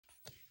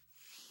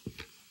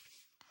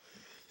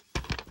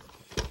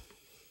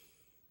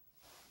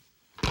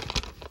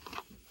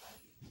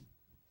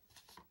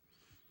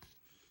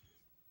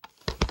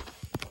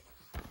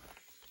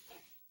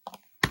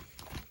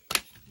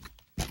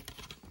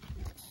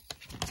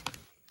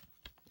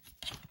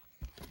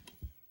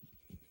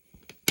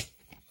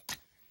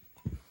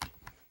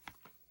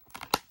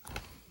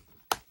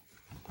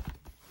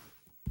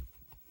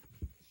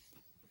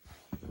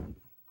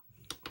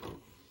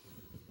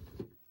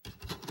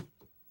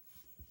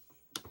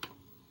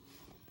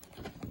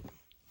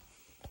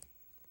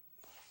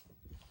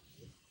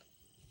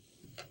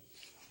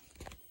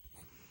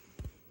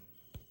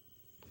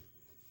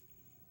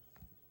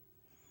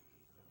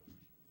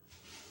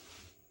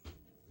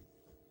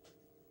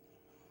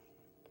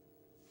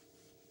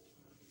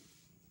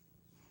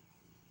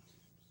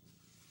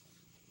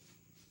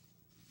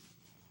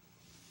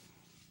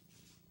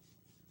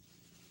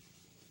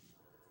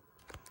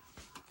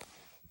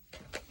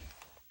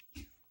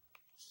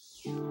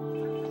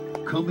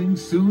Coming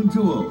soon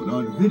to own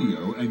on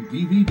video and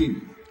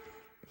DVD.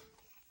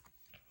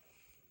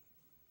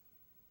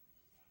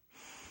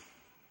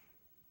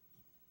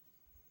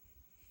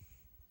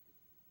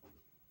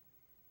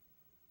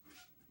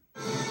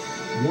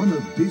 One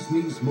of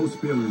Disney's most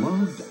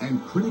beloved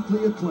and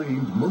critically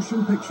acclaimed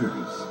motion pictures.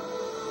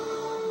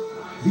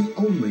 The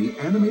only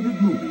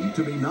animated movie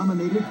to be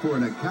nominated for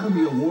an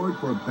Academy Award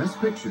for Best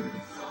Picture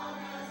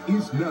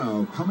is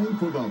now coming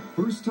for the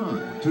first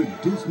time to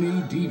Disney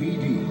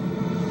DVD.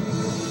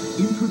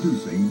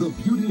 Introducing the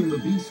Beauty and the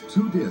Beast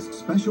 2-disc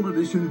Special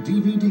Edition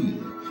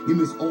DVD. In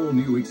this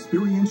all-new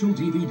experiential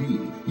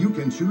DVD, you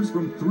can choose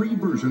from 3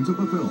 versions of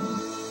the film.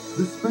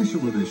 The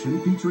Special Edition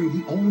featuring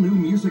the all-new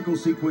musical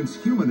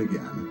sequence Human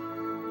Again,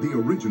 the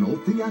original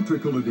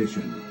Theatrical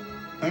Edition,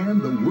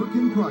 and the Work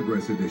in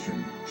Progress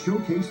Edition,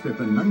 showcased at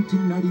the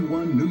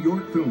 1991 New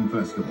York Film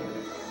Festival.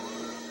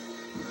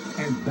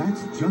 And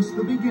that's just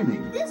the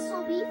beginning. This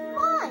will be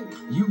fun!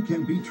 You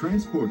can be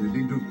transported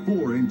into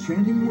 4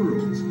 enchanting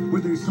worlds where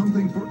there's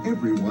something for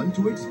everyone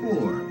to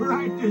explore.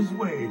 Right this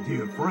way,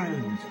 dear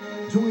friends.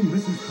 Join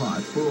Mrs.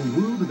 Potts for a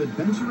world of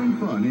adventure and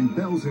fun in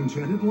Belle's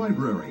Enchanted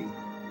Library.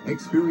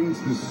 Experience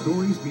the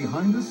stories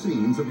behind the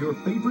scenes of your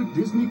favorite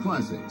Disney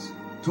classics,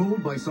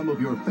 told by some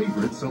of your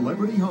favorite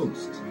celebrity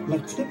hosts.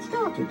 Let's get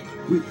started.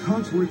 With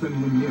Cogsworth and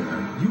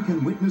Lumiere, you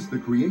can witness the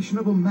creation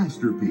of a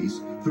masterpiece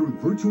through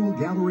virtual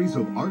galleries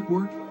of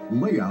artwork,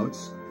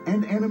 layouts,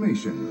 and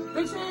animation.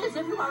 This is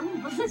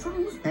everyone,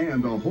 positions.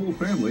 And the whole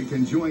family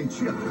can join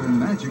Chip in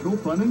magical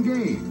fun and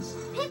games.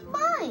 Pick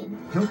mine!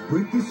 Help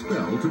break the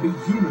spell to be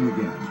human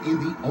again in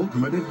the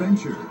ultimate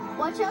adventure.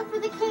 Watch out for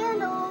the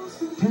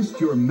candles. Test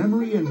your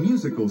memory and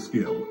musical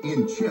skill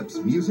in Chip's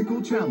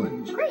Musical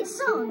Challenge. Great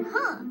song,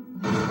 huh?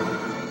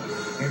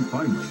 And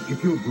finally,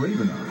 if you're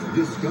brave enough,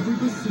 discover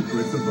the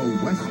secrets of the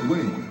West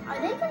Wing. Are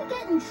they going to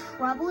get in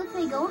trouble if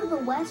they go to the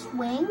West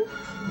Wing?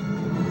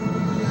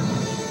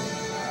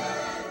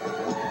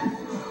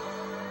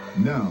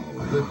 Now,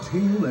 the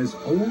tale as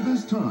old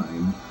as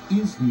time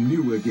is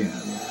new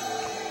again.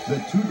 The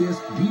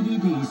 2-disc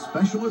DVD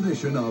Special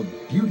Edition of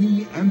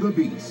Beauty and the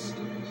Beast.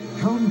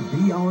 Come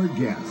be our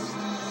guest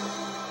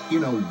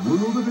in a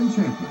world of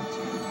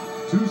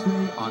enchantment.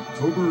 Tuesday,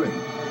 October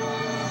 8th.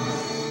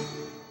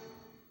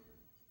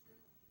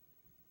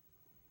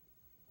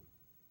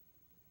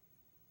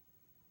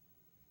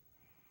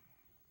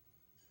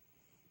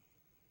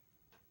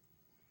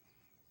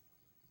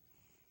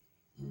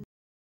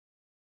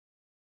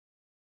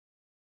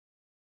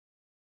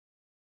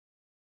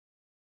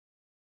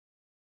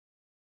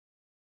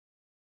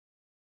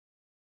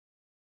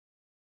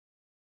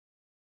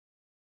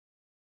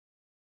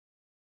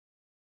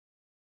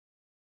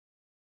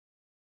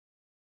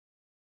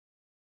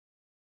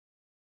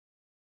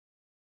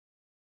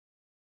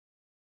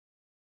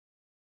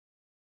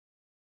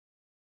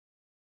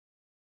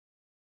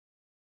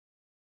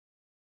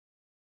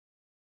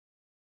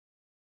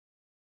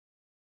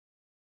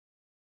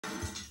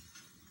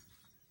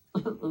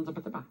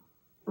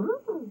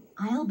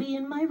 I'll be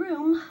in my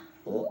room.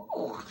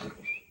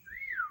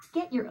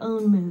 Get your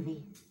own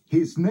movie.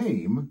 His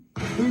name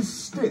is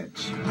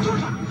Stitch.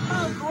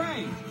 Oh,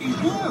 great! He's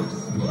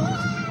loose!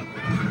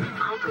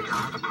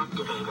 Hyperdrive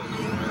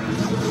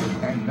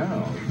activated. And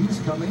now he's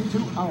coming to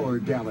our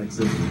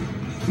galaxy.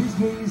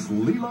 Disney's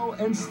Lilo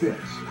and Stitch.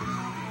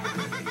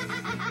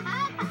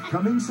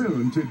 Coming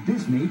soon to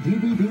Disney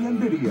DVD and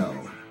video.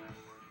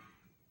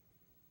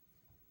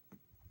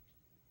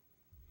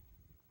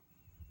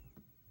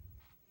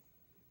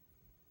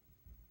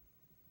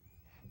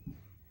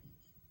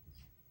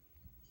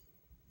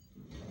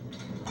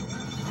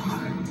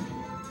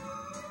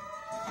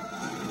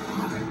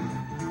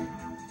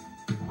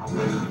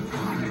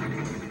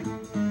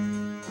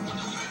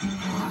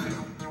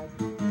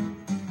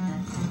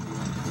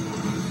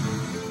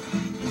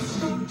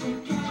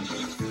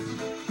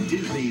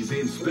 Disney's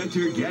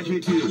Inspector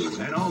Gadget 2,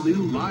 an all-new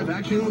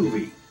live-action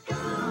movie.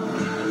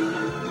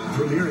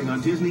 Premiering on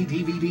Disney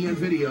DVD and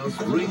video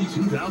spring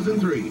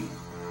 2003.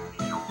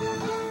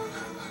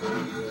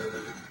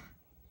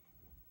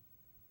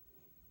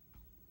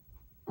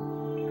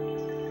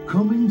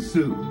 Coming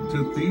soon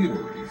to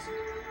theaters.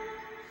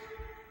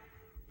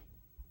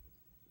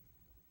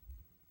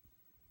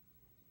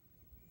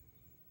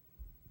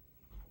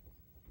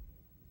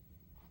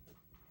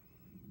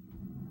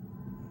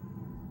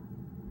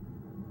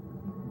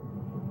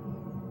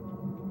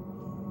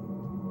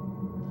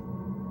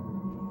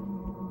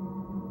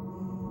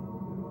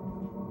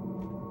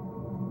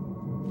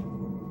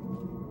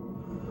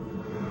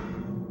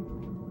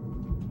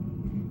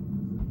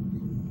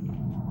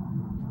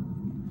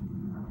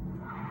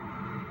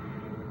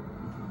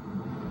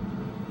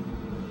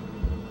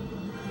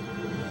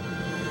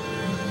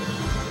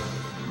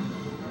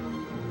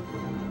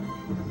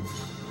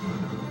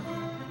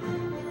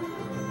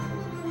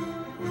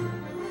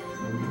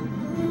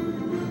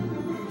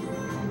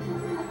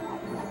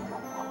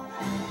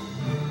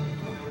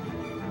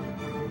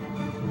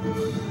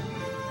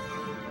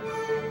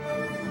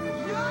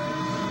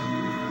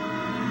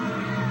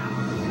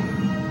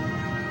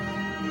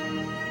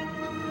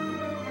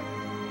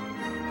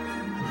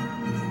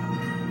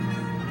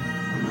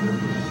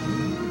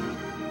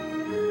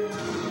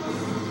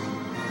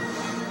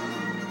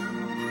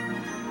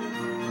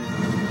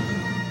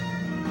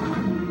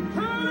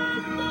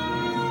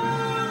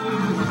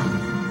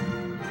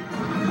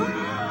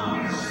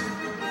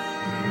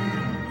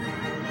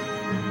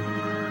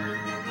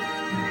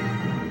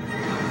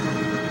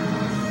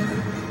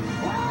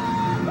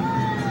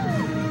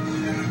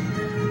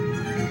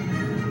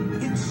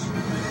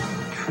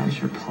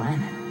 treasure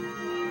planet.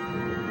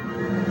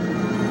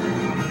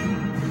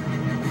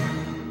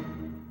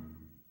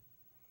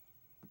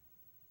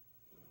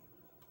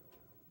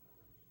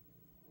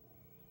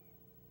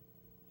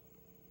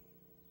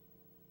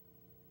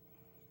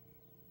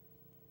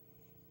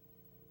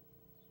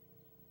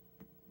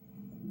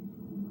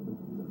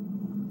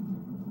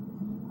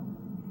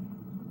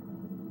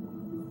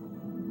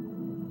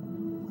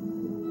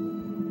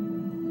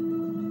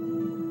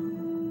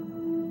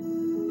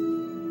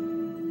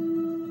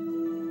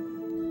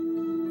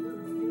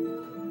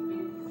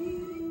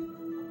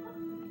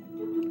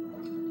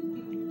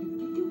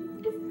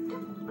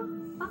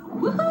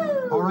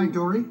 All right,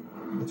 Dory,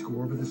 let's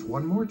go over this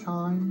one more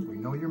time. We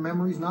know your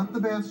memory's not the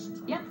best.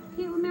 Yep,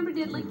 can't remember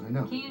diddly. I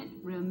know. Can't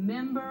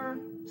remember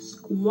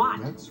squat.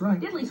 That's right.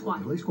 Diddly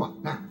squat. Diddly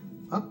squat. Now,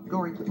 up,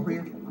 Dory, over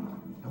here.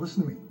 Now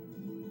listen to me.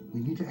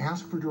 We need to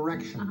ask for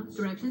directions.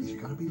 Directions. You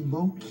gotta be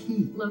low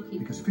key. Low key.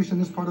 Because fish in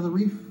this part of the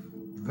reef,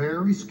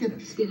 very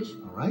skittish. Skittish.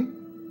 All right?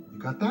 You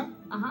got that?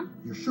 Uh-huh.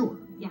 You're sure?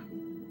 Yeah.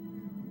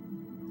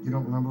 You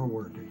don't remember a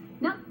word, do you?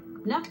 Nope.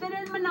 Nothing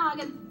in my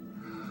noggin.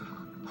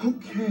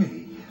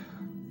 Okay.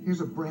 Here's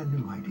a brand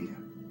new idea.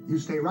 You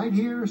stay right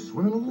here,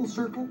 swim in a little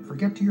circle,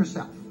 forget to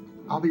yourself.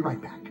 I'll be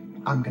right back.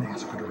 I'm gonna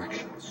ask for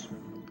directions.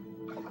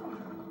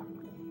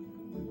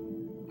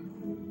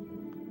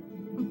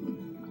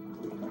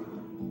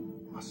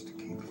 Must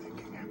keep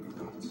thinking. Happy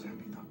thoughts,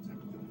 happy thoughts,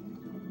 happy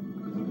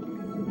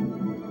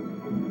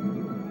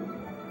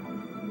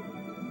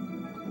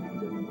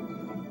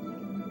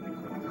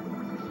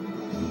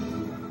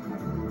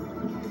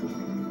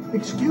thoughts.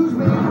 Excuse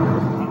me.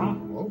 Whoa.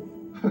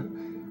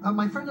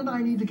 My friend and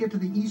I need to get to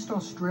the East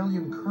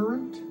Australian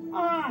Current.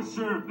 Ah,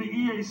 sure, the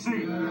EAC.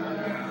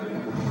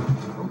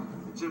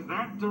 It's in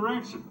that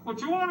direction. What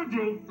you want to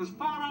do is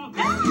follow...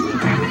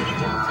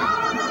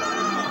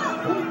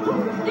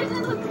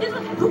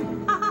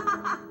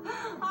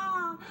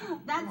 Oh,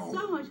 that's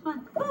so much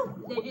fun.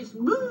 They just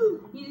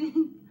move.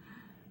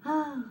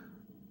 Oh,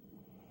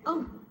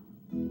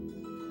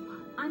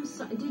 I'm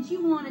sorry. Did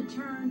you want to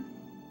turn?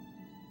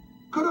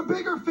 Could a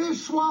bigger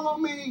fish swallow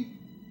me?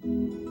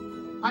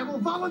 I will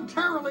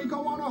voluntarily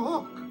go on a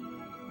hook.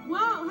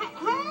 Whoa,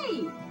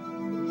 hey!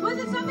 Was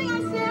it something I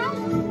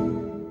said?